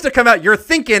was supposed to come out. You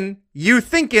thinking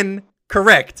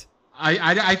correct.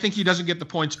 I think he doesn't get the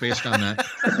points based on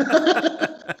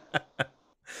that.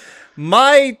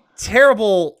 My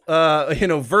terrible,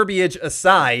 verbiage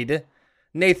aside,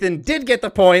 Nathan did get the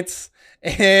points,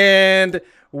 and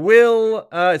Will,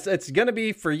 it's going to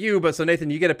be for you, but so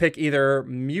Nathan, you get to pick either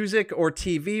music or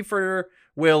TV for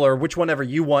Will, or which whenever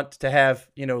you want to have,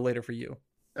 later for you.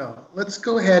 Oh, let's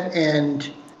go ahead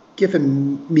and give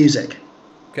him music.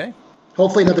 Okay.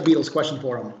 Hopefully another Beatles question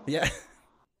for him. Yeah.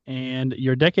 And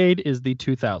your decade is the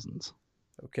 2000s.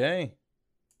 Okay.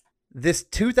 This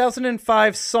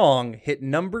 2005 song hit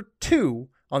number 2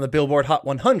 on the Billboard Hot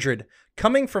 100,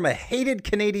 coming from a hated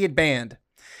Canadian band.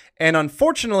 And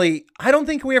unfortunately, I don't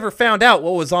think we ever found out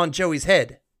what was on Joey's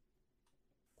head.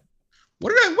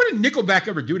 What did Nickelback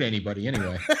ever do to anybody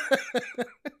anyway?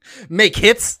 Make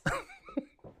hits. I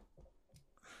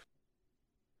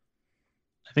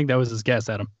think that was his guess,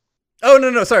 Adam. Oh,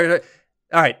 no, sorry.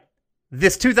 All right.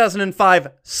 This 2005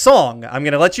 song, I'm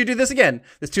going to let you do this again.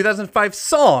 This 2005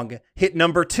 song hit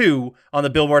number 2 on the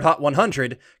Billboard Hot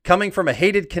 100, coming from a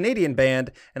hated Canadian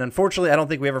band. And unfortunately, I don't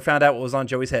think we ever found out what was on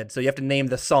Joey's head. So you have to name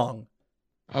the song.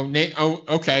 Oh,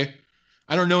 okay.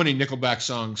 I don't know any Nickelback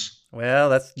songs. Well,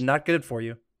 that's not good for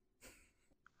you.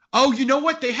 Oh, you know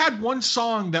what? They had one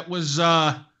song that was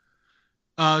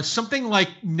something like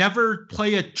never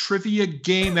play a trivia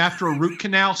game after a root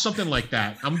canal, something like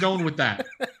that. I'm going with that.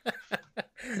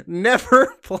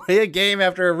 Never play a game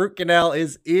after a root canal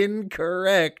is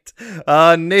incorrect.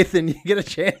 Nathan, you get a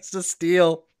chance to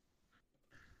steal.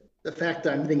 The fact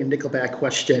that I'm getting a Nickelback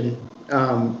question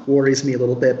worries me a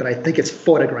little bit, but I think it's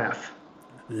Photograph.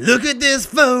 Look at this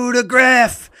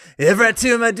photograph. Every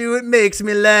time I do, it makes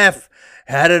me laugh.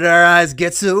 How did our eyes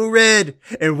get so red?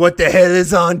 And what the hell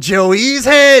is on Joey's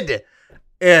head?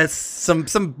 It's some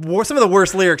of the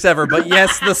worst lyrics ever, but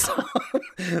yes,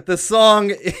 the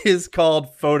song is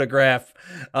called Photograph.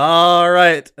 All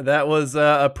right, that was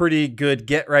a pretty good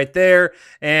get right there,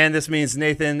 and this means,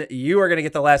 Nathan, you are going to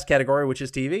get the last category, which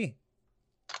is TV.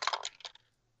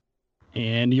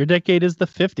 And your decade is the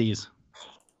 50s.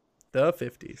 The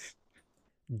 50s.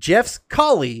 Jeff's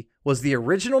Collie was the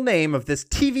original name of this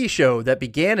TV show that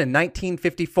began in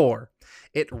 1954.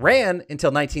 It ran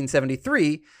until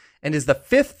 1973 and is the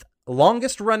 5th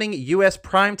longest-running U.S.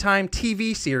 primetime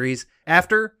TV series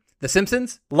after The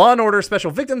Simpsons, Law & Order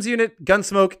Special Victims Unit,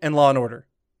 Gunsmoke, and Law & Order.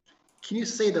 Can you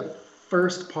say the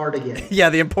first part again? Yeah,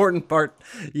 the important part.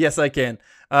 Yes, I can.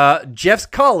 Jeff's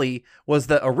Collie was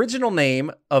the original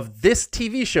name of this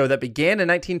TV show that began in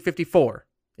 1954.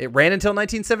 It ran until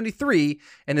 1973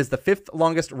 and is the 5th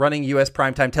longest running U.S.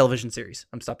 primetime television series.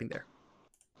 I'm stopping there.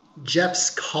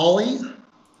 Jeff's Collie?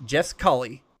 Jeff's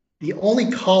Collie. The only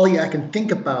collie I can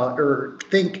think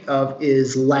of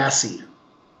is Lassie.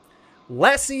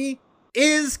 Lassie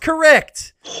is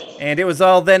correct. And it was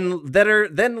all then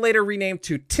later renamed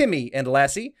to Timmy and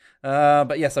Lassie.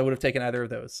 But yes, I would have taken either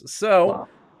of those. So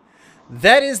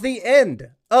that is the end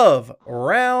of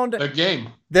round. The game.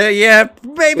 Yeah,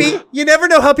 baby. You never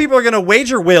know how people are going to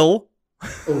wager, Will.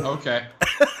 Okay.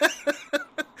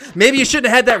 Maybe you shouldn't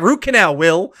have had that root canal,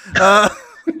 Will.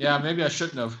 Yeah, maybe I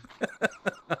shouldn't have.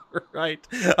 Right.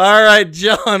 All right,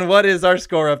 John, what is our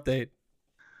score update?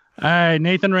 All right,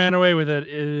 Nathan ran away with it.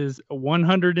 It is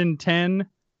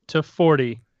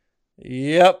 110-40.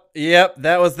 Yep.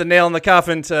 That was the nail in the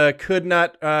coffin. Could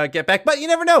not get back, but you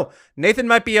never know. Nathan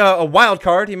might be a wild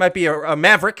card. He might be a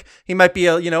maverick. He might be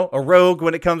a rogue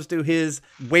when it comes to his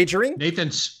wagering.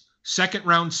 Nathan's second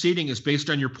round seeding is based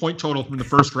on your point total from the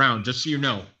first round, just so you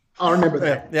know. I'll remember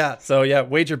that. Yeah. So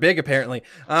wager big apparently.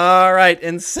 All right.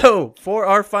 And so for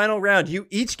our final round, you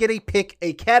each get to pick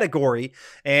a category,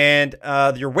 and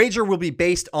your wager will be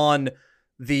based on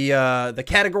the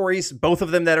categories, both of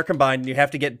them that are combined. And you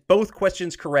have to get both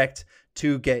questions correct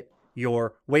to get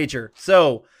your wager.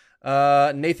 So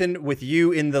Nathan, with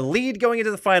you in the lead going into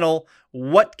the final,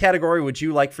 what category would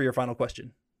you like for your final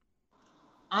question?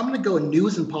 I'm going to go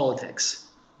news and politics.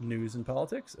 News and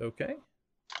politics. Okay.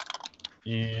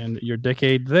 And your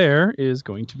decade there is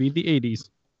going to be the 80s.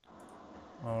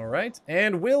 All right.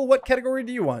 And Will, what category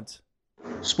do you want?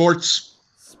 Sports.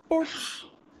 Sports.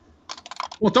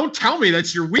 Well, don't tell me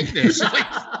that's your weakness.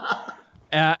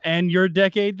 And your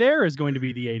decade there is going to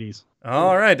be the 80s.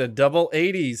 All right. A double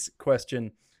 80s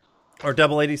question. Or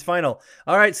double 80s final.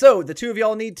 All right, so the two of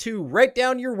y'all need to write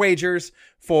down your wagers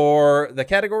for the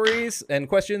categories and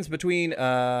questions between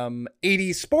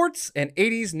 80s sports and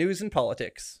 80s news and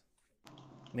politics.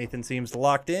 Nathan seems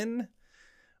locked in.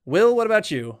 Will, what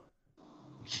about you?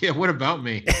 Yeah, what about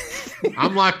me?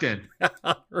 I'm locked in.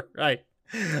 All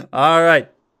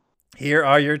right. Here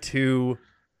are your two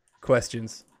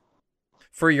questions.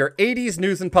 For your 80s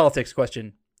news and politics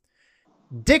question,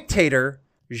 dictator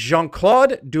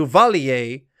Jean-Claude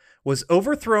Duvalier was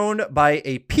overthrown by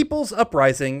a people's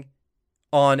uprising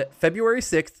on February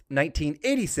 6th,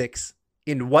 1986,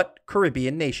 in what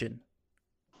Caribbean nation?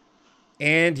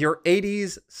 And your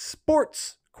 80s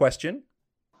sports question,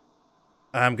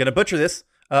 I'm going to butcher this,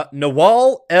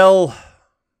 Nawal El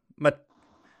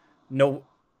Matawal.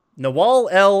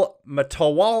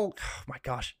 Oh my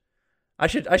gosh. I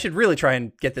should really try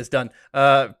and get this done.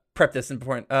 Prep this in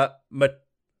beforehand.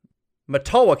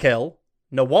 Matawakel,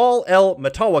 Nawal El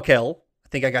Matawakel, I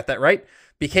think I got that right,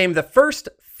 became the first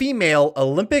female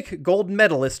Olympic gold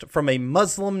medalist from a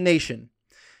Muslim nation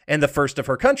and the first of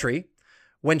her country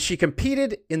when she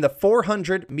competed in the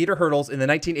 400-meter hurdles in the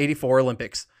 1984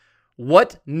 Olympics.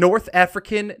 What North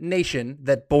African nation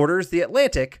that borders the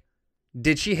Atlantic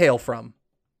did she hail from?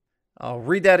 I'll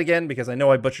read that again because I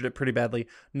know I butchered it pretty badly.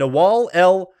 Nawal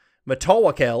El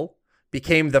Matawakel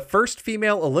became the first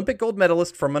female Olympic gold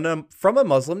medalist from a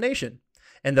Muslim nation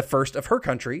and the first of her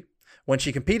country when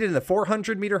she competed in the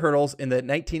 400-meter hurdles in the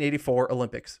 1984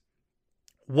 Olympics.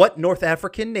 What North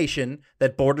African nation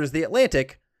that borders the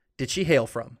Atlantic did she hail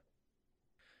from?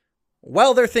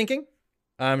 While they're thinking,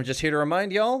 I'm just here to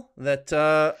remind y'all that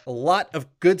a lot of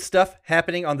good stuff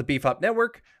happening on the Beef Up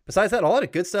Network. Besides that, a lot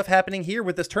of good stuff happening here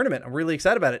with this tournament. I'm really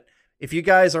excited about it. If you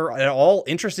guys are at all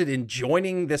interested in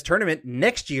joining this tournament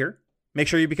next year, make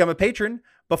sure you become a patron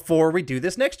before we do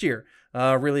this next year.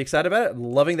 Really excited about it.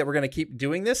 Loving that we're going to keep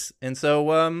doing this. And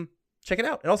so check it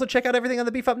out. And also check out everything on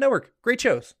the Beef Up Network. Great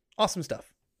shows. Awesome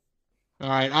stuff. All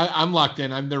right. I'm locked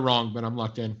in. They're wrong, but I'm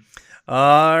locked in.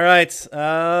 All right.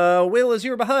 Will, as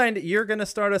you're behind, you're going to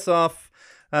start us off.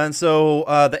 And so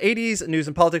the 80s news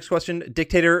and politics question,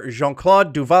 dictator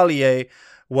Jean-Claude Duvalier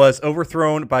was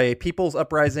overthrown by a people's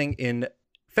uprising in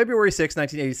February 6,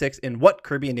 1986 in what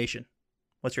Caribbean nation?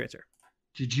 What's your answer?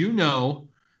 Did you know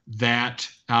that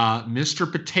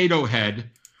Mr. Potato Head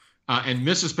and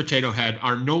Mrs. Potato Head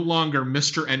are no longer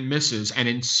Mr. and Mrs., and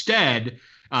instead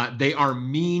they are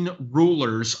mean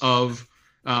rulers of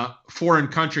foreign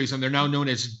countries, and they're now known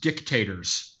as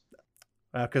dictators?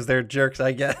 Because they're jerks,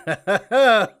 I guess.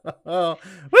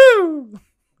 Woo!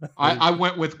 I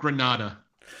went with Grenada.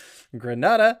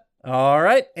 Grenada. All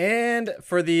right. And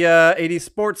for the 80s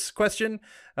sports question,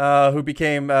 who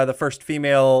became the first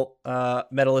female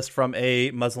medalist from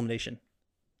a Muslim nation?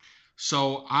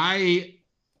 So I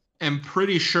am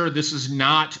pretty sure this is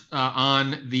not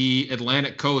on the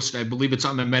Atlantic coast. I believe it's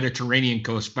on the Mediterranean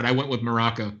coast, but I went with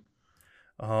Morocco.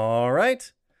 All right.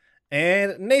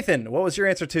 And Nathan, what was your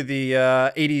answer to the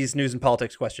 80s news and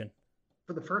politics question?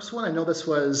 For the first one, I know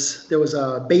there was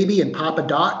a baby and Papa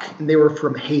Doc, and they were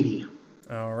from Haiti.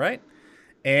 All right.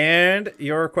 And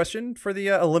your question for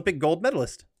the Olympic gold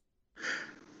medalist?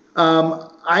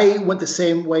 I went the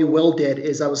same way Will did.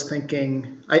 Is I was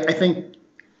thinking, I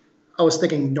was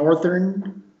thinking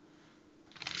northern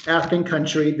African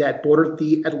country that bordered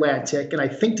the Atlantic, and I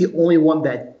think the only one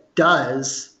that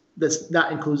does that's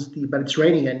not includes the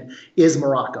Mediterranean is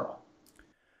Morocco.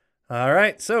 All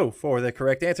right. So for the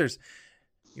correct answers,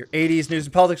 Your 80s news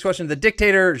and politics question. The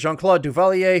dictator, Jean-Claude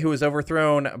Duvalier, who was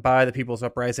overthrown by the People's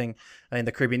Uprising in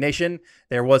the Caribbean nation.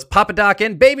 There was Papa Doc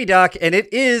and Baby Doc, and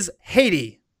it is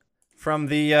Haiti from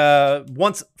the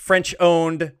once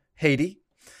French-owned Haiti.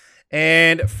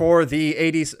 And for the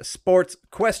 80s sports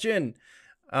question,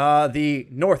 the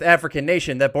North African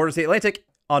nation that borders the Atlantic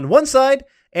on one side,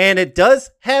 and it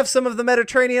does have some of the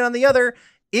Mediterranean on the other,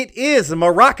 it is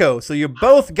Morocco. So you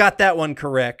both got that one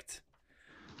correct.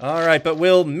 All right, but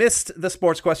Will missed the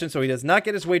sports question, so he does not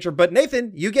get his wager. But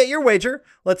Nathan, you get your wager.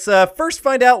 Let's first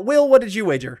find out, Will, what did you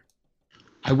wager?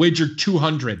 I wagered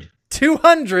 200.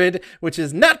 200, which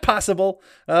is not possible,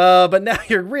 but now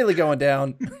you're really going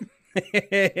down.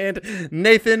 And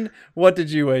Nathan, what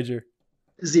did you wager?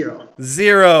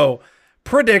 0.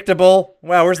 Predictable.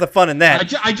 Wow, where's the fun in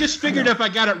that? I just figured if I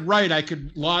got it right, I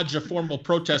could lodge a formal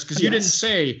protest, because you didn't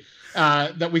say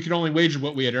that we could only wager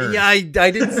what we had earned. Yeah, I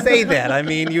didn't say that. I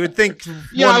mean, you would think.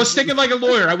 I was thinking like a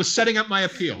lawyer. I was setting up my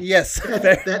appeal. Yes.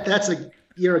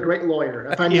 You're a great lawyer.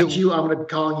 If I meet you, I'm going to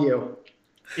call you.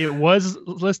 It was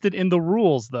listed in the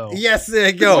rules, though. Yes, there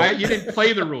you go. You didn't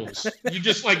play the rules. You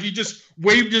just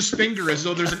waved his finger as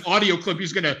though there's an audio clip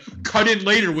he's going to cut in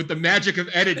later with the magic of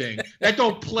editing. That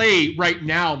don't play right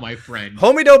now, my friend.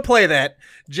 Homie don't play that.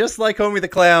 Just like Homie the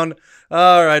Clown.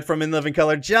 All right, from In Living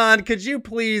Color. John, could you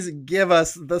please give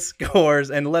us the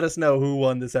scores and let us know who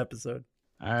won this episode?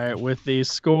 All right, with the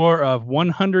score of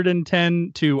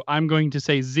 110 to, I'm going to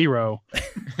say 0,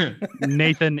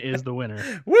 Nathan is the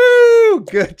winner. Woo!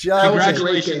 Good job.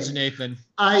 Congratulations, Nathan.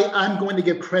 I'm going to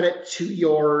give credit to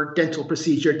your dental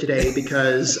procedure today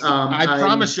because I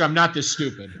promise you I'm not this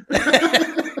stupid.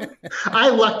 I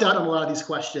lucked out on a lot of these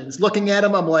questions. Looking at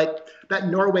them, I'm like, that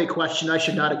Norway question I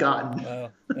should not have gotten.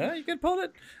 You could pull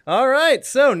it. All right,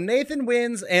 so Nathan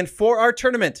wins, and for our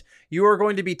tournament, you are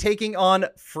going to be taking on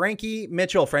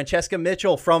Francesca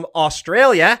Mitchell from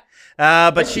Australia.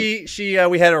 But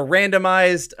we had a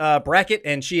randomized bracket,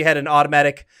 and she had an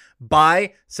automatic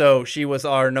bye, so she was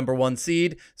our number 1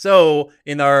 seed. So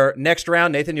in our next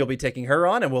round, Nathan, you'll be taking her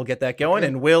on, and we'll get that going.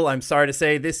 And Will, I'm sorry to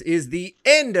say, this is the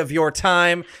end of your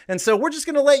time, and so we're just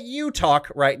going to let you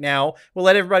talk right now. We'll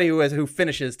let everybody who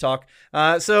finishes talk.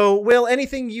 So Will,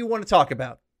 anything you want to talk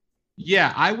about?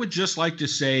 Yeah, I would just like to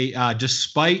say,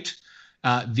 despite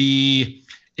the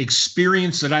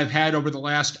experience that I've had over the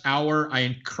last hour, I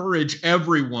encourage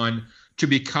everyone to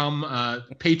become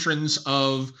patrons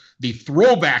of the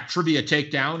Throwback Trivia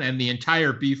Takedown and the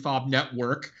entire BFOB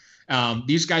network.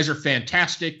 These guys are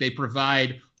fantastic. They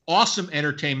provide awesome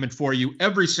entertainment for you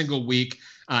every single week.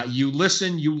 You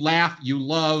listen, you laugh, you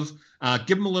love.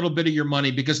 Give them a little bit of your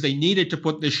money because they needed to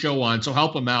put this show on, so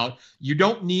help them out. You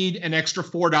don't need an extra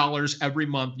 $4 every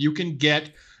month. You can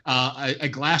get a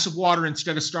glass of water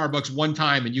instead of Starbucks one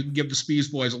time, and you can give the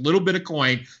Spees Boys a little bit of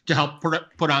coin to help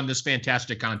put on this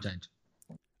fantastic content.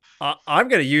 I'm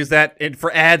going to use that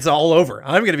for ads all over.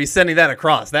 I'm going to be sending that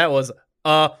across. That was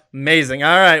amazing.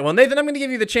 All right. Well, Nathan, I'm going to give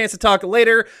you the chance to talk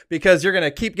later because you're going to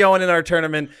keep going in our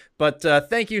tournament. But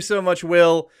thank you so much,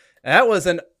 Will. That was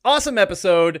an awesome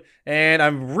episode, and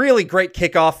I'm really great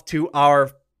kickoff to our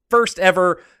first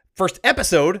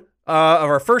episode of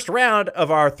our first round of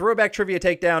our Throwback Trivia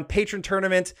Takedown patron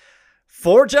tournament.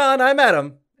 For John, I'm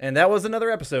Adam, and that was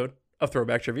another episode of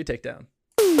Throwback Trivia Takedown.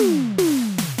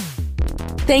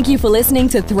 Thank you for listening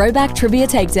to Throwback Trivia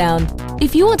Takedown.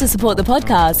 If you want to support the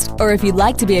podcast, or if you'd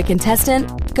like to be a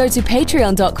contestant, go to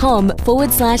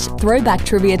patreon.com/Throwback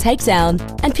Trivia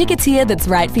Takedown and pick a tier that's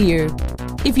right for you.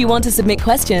 If you want to submit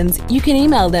questions, you can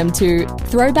email them to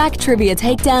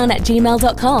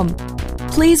throwbacktriviatakedown@gmail.com.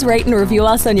 Please rate and review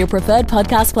us on your preferred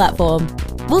podcast platform.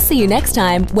 We'll see you next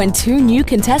time when 2 new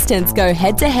contestants go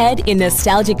head-to-head in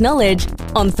nostalgic knowledge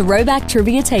on Throwback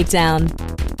Trivia Takedown.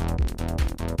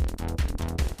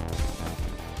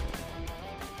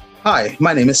 Hi,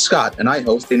 my name is Scott, and I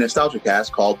host a nostalgia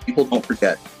cast called People Don't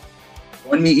Forget.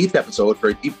 Join me each episode for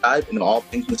a deep dive into all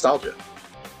things nostalgia.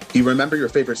 Do you remember your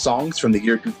favorite songs from the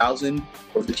year 2000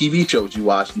 or the TV shows you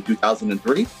watched in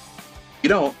 2003? If you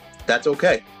don't, that's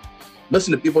okay.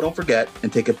 Listen to People Don't Forget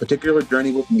and take a particular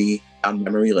journey with me down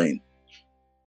memory lane.